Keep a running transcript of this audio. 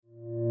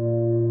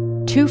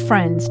Two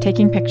friends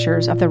taking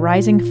pictures of the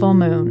rising full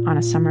moon on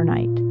a summer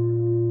night.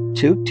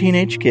 Two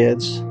teenage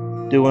kids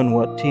doing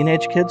what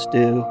teenage kids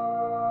do.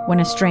 When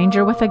a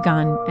stranger with a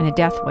gun and a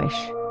death wish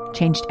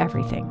changed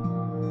everything.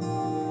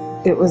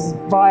 It was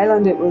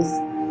violent, it was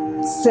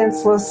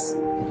senseless,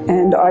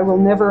 and I will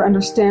never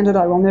understand it,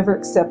 I will never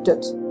accept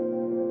it.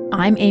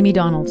 I'm Amy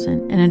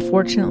Donaldson, and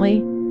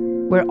unfortunately,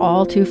 we're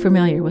all too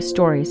familiar with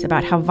stories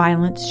about how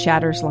violence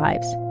shatters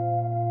lives.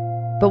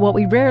 But what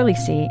we rarely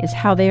see is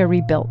how they are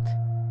rebuilt.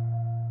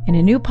 In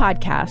a new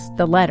podcast,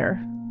 The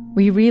Letter,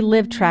 we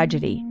relive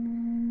tragedy,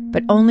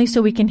 but only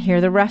so we can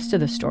hear the rest of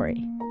the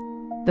story.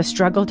 The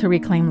struggle to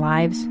reclaim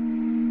lives,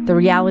 the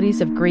realities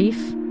of grief,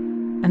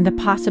 and the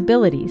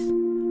possibilities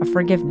of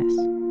forgiveness.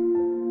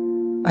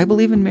 I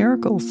believe in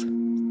miracles.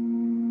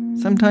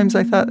 Sometimes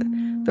I thought,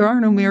 there are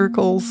no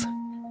miracles.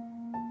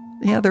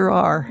 Yeah, there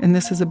are, and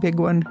this is a big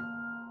one.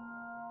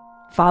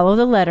 Follow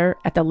The Letter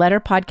at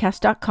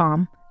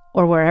theletterpodcast.com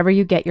or wherever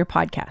you get your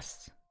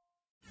podcasts.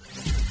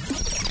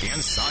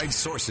 Inside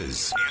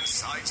Sources.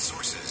 Inside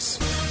Sources.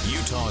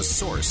 Utah's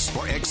source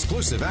for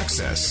exclusive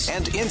access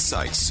and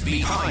insights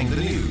behind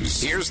the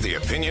news. Here's the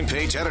opinion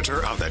page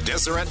editor of the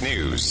Deseret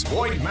News,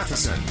 Boyd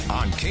Matheson,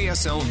 on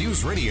KSL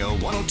News Radio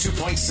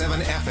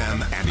 102.7 FM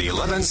and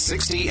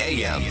 1160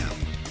 AM.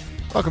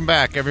 Welcome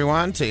back,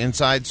 everyone, to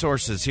Inside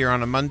Sources here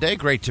on a Monday.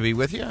 Great to be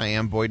with you. I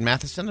am Boyd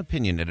Matheson,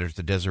 opinion editor of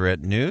the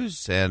Deseret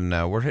News, and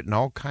we're hitting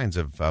all kinds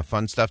of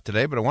fun stuff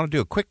today, but I want to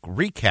do a quick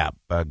recap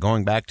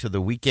going back to the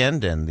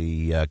weekend and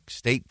the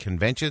state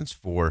conventions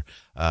for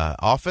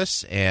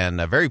office,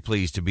 and very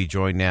pleased to be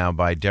joined now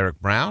by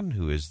Derek Brown,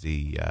 who is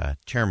the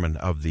chairman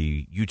of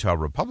the Utah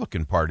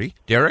Republican Party.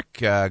 Derek,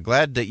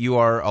 glad that you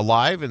are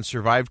alive and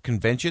survived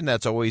convention.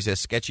 That's always a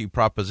sketchy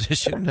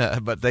proposition,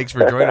 but thanks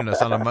for joining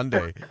us on a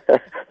Monday.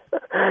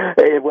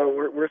 Hey, well,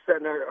 we're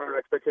setting our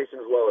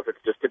expectations low if it's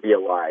just to be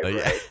alive,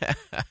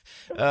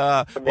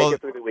 right? Make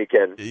it through the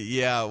weekend.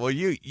 Yeah, well,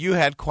 you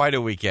had quite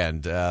a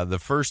weekend, the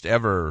first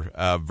ever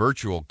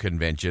virtual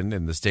convention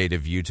in the state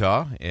of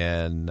Utah,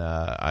 and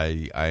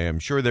I am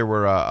sure there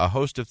were a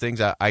host of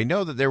things. I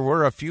know that there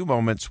were a few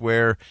moments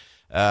where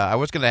I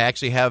was going to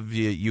actually have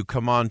you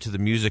come on to the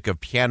music of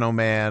Piano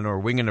Man or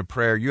Winging a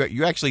Prayer.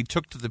 You actually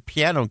took to the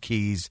piano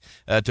keys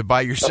to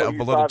buy yourself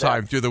a little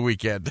time through the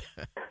weekend.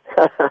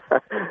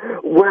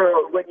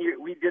 Well, when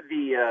we did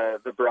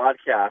the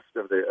broadcast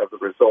of the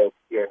results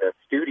in a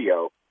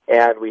studio,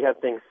 and we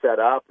had things set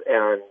up,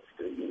 and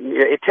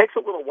it takes a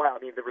little while. I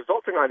mean, the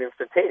results are not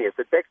instantaneous.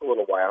 It takes a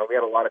little while. We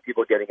had a lot of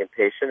people getting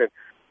impatient, and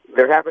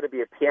there happened to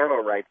be a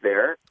piano right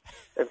there,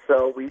 and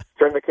so we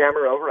turned the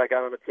camera over. I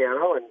got on the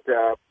piano and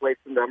played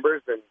some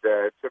numbers and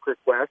took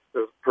requests,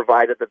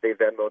 provided that they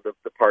Venmoed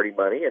the party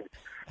money, and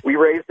we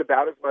raised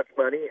about as much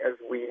money as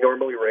we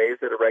normally raise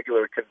at a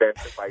regular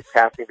convention by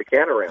passing the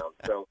can around.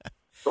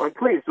 So I'm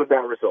pleased with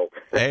that result.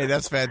 Hey,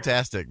 that's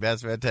fantastic.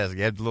 That's fantastic.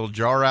 You had a little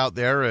jar out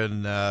there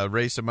and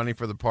raised some money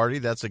for the party.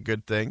 That's a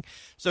good thing.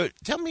 So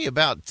tell me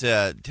about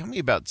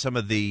some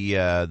of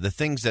the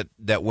things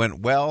that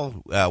went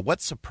well.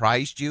 What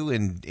surprised you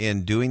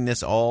in doing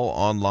this all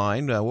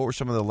online? What were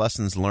some of the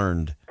lessons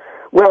learned?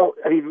 Well,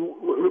 I mean,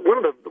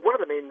 one of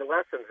the main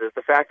lessons is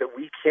the fact that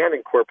we can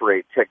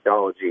incorporate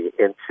technology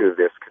into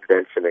this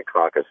convention and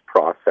caucus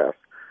process.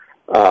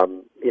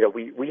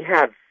 We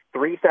had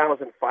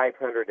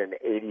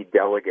 3,580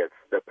 delegates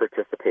that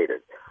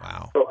participated.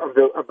 Wow. So of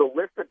the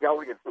list of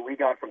delegates that we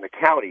got from the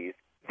counties,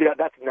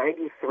 that's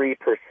 93%.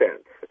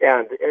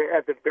 And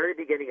at the very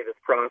beginning of this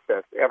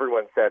process,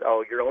 everyone said,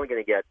 oh, you're only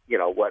going to get,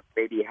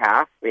 maybe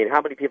half? I mean,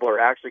 how many people are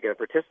actually going to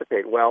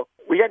participate? Well,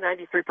 we had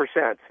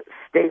 93%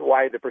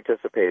 statewide that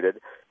participated.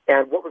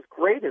 And what was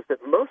great is that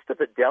most of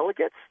the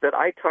delegates that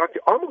I talked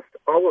to, almost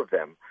all of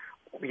them,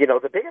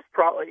 the biggest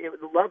problem,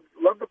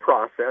 loved the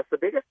process. The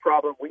biggest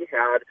problem we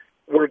had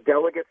were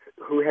delegates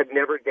who had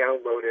never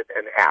downloaded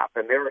an app.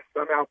 And there were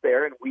some out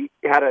there, and we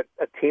had a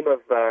team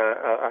of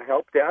a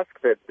help desk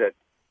that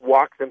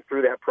walked them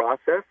through that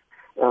process,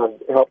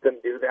 helped them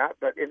do that.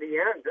 But in the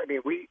end, I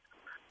mean, we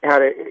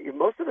had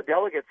most of the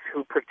delegates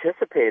who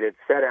participated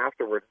said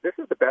afterwards, this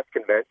is the best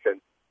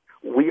convention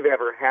we've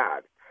ever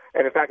had.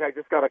 And in fact, I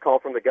just got a call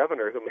from the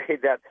governor who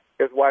made that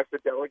his wife's a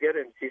delegate,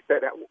 and she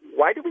said,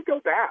 why do we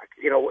go back?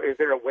 Is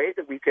there a way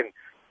that we can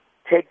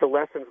take the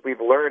lessons we've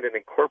learned and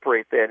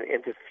incorporate them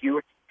into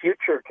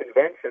future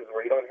conventions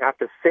where you don't have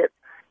to sit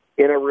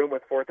in a room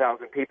with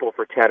 4,000 people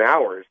for 10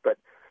 hours, but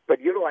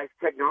utilize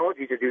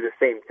technology to do the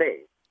same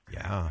thing?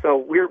 Yeah. So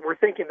we're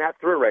thinking that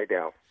through right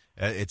now.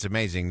 It's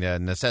amazing.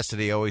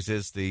 Necessity always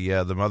is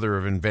the mother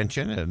of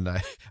invention, and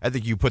I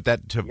think you put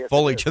that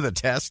fully to the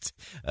test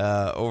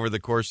over the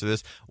course of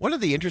this. One of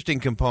the interesting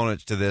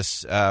components to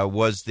this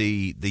was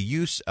the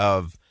use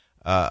of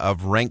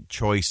ranked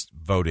choice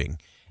voting.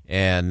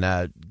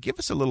 And give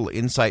us a little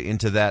insight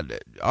into that.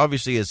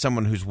 Obviously, as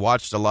someone who's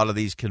watched a lot of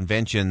these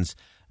conventions,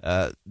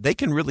 they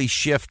can really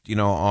shift,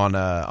 on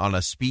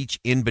a speech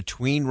in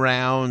between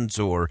rounds,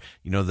 or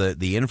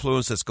the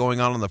influence that's going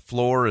on the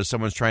floor as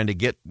someone's trying to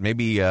get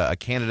maybe a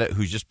candidate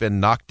who's just been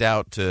knocked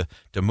out to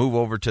move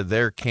over to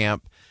their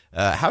camp.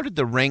 How did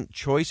the ranked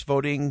choice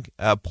voting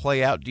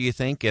play out, do you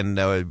think? And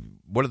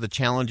what are the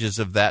challenges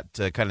of that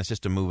kind of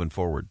system moving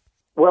forward?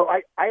 Well,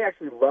 I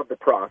actually love the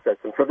process.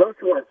 And for those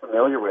who aren't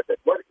familiar with it,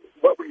 what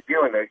we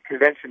do in the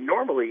convention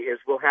normally is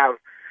we'll have,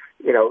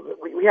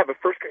 we have a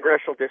first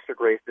congressional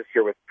district race this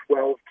year with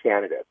 12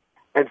 candidates.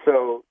 And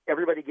so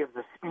everybody gives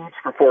a speech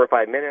for 4 or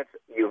 5 minutes.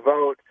 You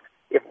vote.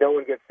 If no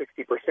one gets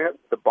 60%,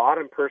 the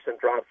bottom person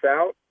drops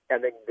out,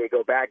 and then they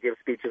go back, give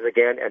speeches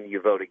again, and you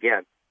vote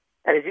again.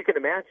 And as you can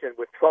imagine,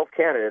 with 12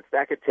 candidates,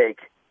 that could take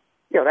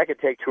 2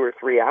 or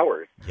 3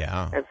 hours.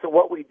 Yeah. And so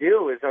what we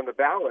do is on the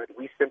ballot,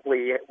 we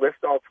simply list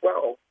all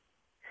 12,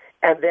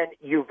 and then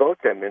you vote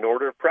them in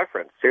order of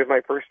preference. Here's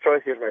my first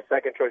choice. Here's my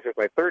second choice. Here's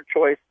my third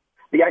choice.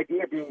 The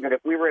idea being that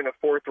if we were in a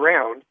fourth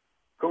round,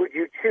 who would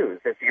you choose?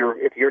 If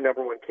your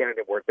number one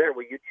candidate weren't there,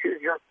 well, you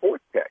choose your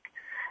fourth pick.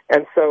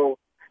 And so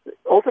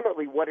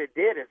ultimately what it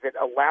did is it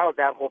allowed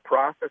that whole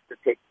process to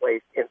take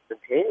place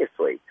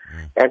instantaneously.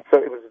 And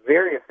so it was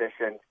very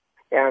efficient.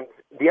 And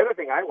the other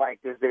thing I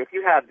liked is that if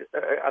you had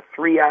a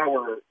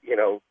 3-hour,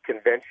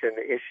 convention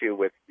issue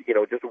with,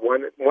 just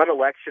one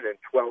election in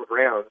 12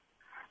 rounds,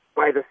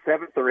 by the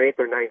 7th or 8th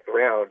or 9th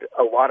round,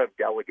 a lot of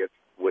delegates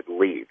would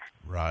leave.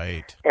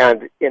 Right.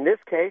 And in this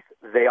case,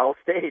 they all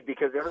stayed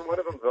because every one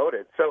of them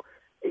voted. So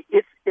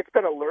it's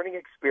been a learning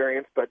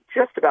experience, but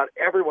just about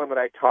everyone that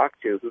I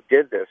talked to who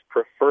did this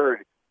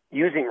preferred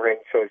using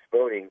ranked choice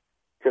voting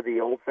to the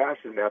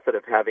old-fashioned method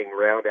of having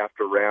round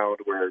after round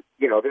where,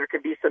 there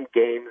could be some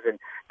games. And,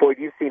 Boyd,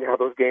 you've seen how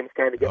those games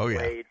kind of get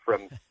played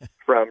from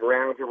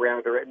round to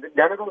round.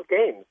 None of those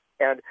games.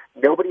 And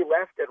nobody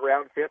left at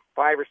round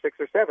 5 or 6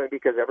 or 7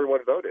 because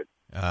everyone voted.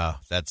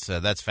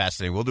 That's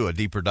fascinating. We'll do a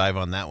deeper dive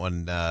on that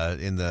one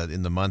in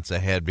the months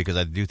ahead because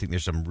I do think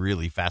there's some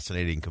really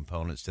fascinating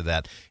components to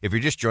that. If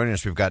you're just joining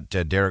us, we've got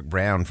Derek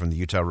Brown from the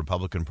Utah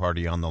Republican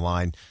Party on the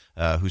line,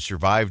 who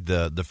survived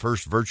the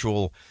first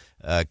virtual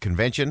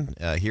convention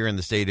here in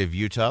the state of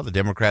Utah. The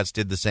Democrats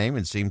did the same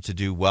and seemed to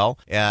do well.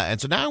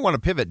 And so now I want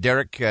to pivot,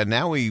 Derek.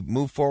 Now we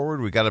move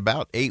forward. We got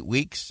about 8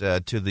 weeks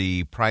to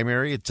the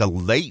primary. It's a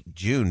late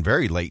June,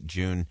 very late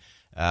June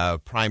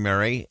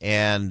primary.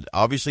 And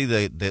obviously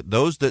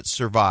those that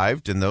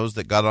survived and those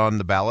that got on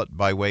the ballot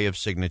by way of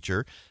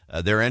signature,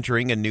 they're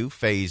entering a new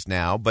phase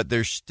now. But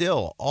there's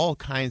still all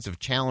kinds of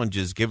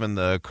challenges given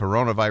the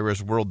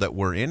coronavirus world that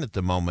we're in at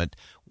the moment.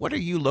 What are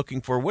you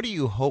looking for? What do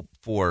you hope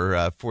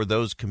for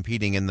those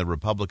competing in the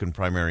Republican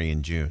primary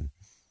in June?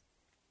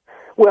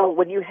 Well,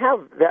 when you have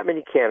that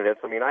many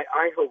candidates,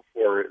 I hope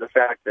for the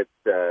fact that,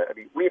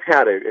 we've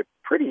had a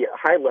pretty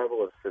high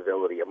level of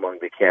civility among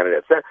the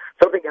candidates.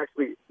 Something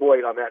actually,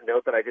 Boyd, on that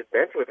note that I just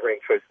mentioned with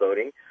ranked choice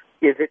voting,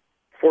 is it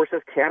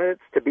forces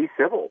candidates to be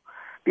civil.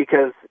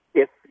 Because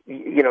if,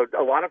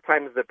 a lot of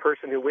times the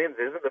person who wins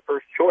isn't the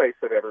first choice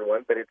of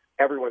everyone, but it's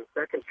everyone's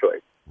second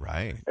choice.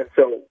 Right. And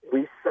so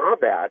we saw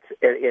that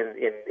in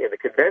the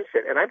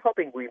convention, and I'm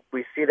hoping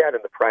we see that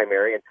in the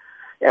primary.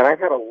 And I've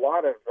had a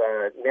lot of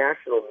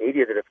national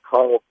media that have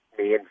called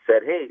me and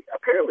said, hey,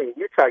 apparently in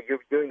Utah you're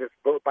doing this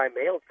vote by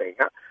mail thing.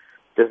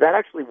 Does that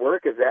actually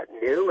work? Is that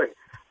new? And,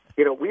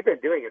 we've been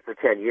doing it for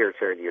 10 years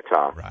here in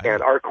Utah. Right.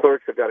 And our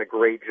clerks have done a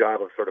great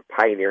job of sort of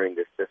pioneering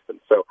this system.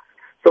 So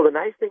the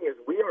nice thing is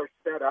we are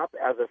set up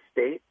as a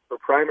state for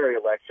primary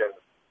elections.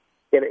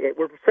 And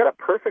we're set up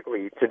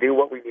perfectly to do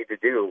what we need to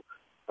do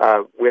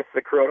with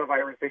the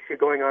coronavirus issue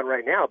going on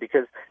right now,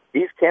 because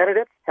these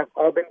candidates have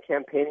all been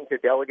campaigning to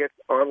delegates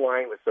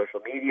online with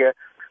social media,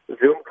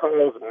 Zoom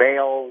calls,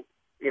 mail,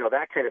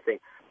 that kind of thing.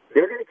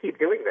 They're going to keep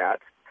doing that.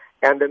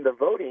 And then the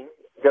voting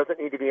doesn't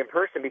need to be in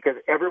person because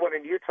everyone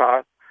in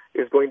Utah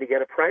is going to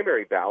get a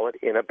primary ballot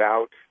in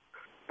about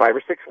 5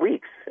 or 6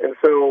 weeks. And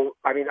so,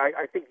 I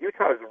think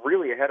Utah is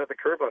really ahead of the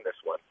curve on this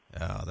one.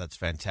 Oh, that's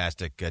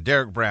fantastic.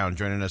 Derek Brown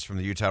joining us from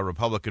the Utah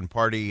Republican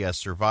Party,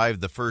 survived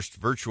the first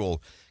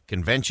virtual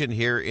convention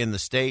here in the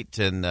state.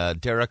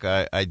 And Derek,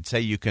 I'd say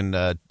you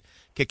can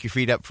kick your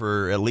feet up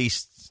for at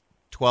least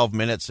 12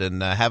 minutes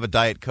and have a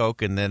Diet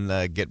Coke and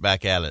then get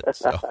back at it.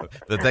 So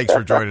thanks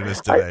for joining us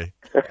today.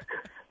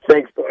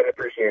 Thanks, Boyd. I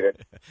appreciate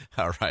it.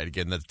 All right.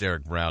 Again, that's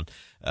Derek Brown.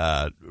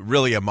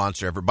 Really a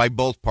monster effort by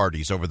both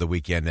parties over the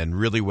weekend, and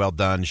really well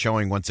done,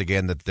 showing once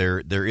again that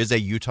there is a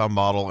Utah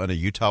model and a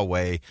Utah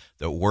way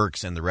that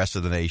works, and the rest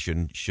of the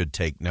nation should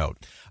take note.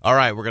 All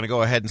right, we're going to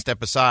go ahead and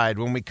step aside.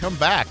 When we come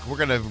back, we're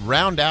going to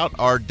round out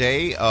our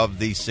day of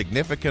the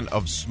significance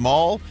of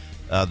small,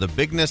 the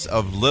bigness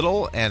of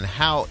little, and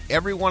how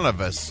every one of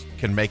us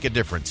can make a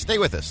difference. Stay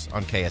with us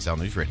on KSL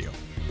News Radio.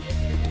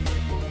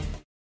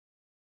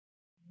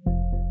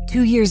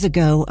 2 years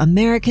ago,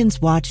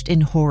 Americans watched in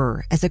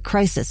horror as a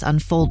crisis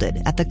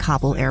unfolded at the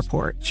Kabul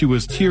airport. She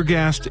was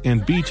tear-gassed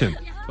and beaten.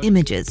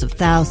 Images of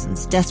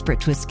thousands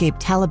desperate to escape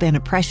Taliban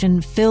oppression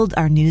filled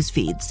our news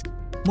feeds.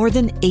 More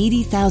than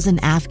 80,000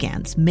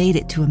 Afghans made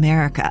it to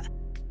America.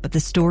 But the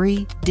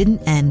story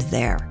didn't end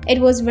there. It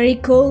was very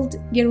cold.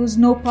 There was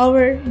no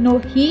power, no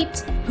heat.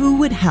 Who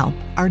would help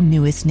our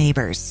newest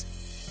neighbors?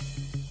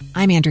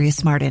 I'm Andrea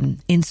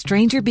Smartin. In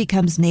Stranger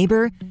Becomes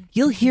Neighbor,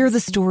 you'll hear the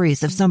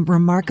stories of some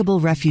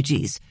remarkable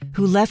refugees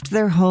who left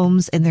their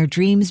homes and their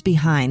dreams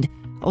behind,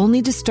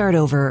 only to start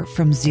over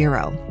from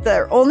zero.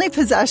 Their only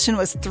possession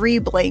was 3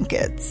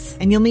 blankets.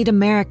 And you'll meet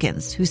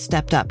Americans who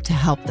stepped up to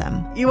help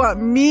them. You want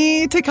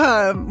me to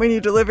come when you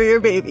deliver your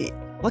baby.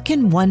 What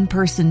can one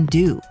person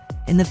do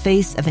in the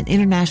face of an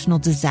international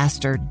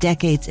disaster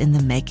decades in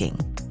the making?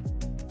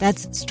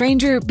 That's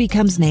Stranger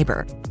Becomes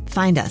Neighbor.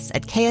 Find us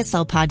at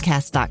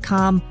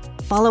kslpodcast.com,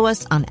 follow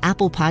us on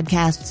Apple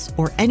Podcasts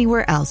or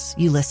anywhere else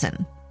you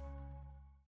listen.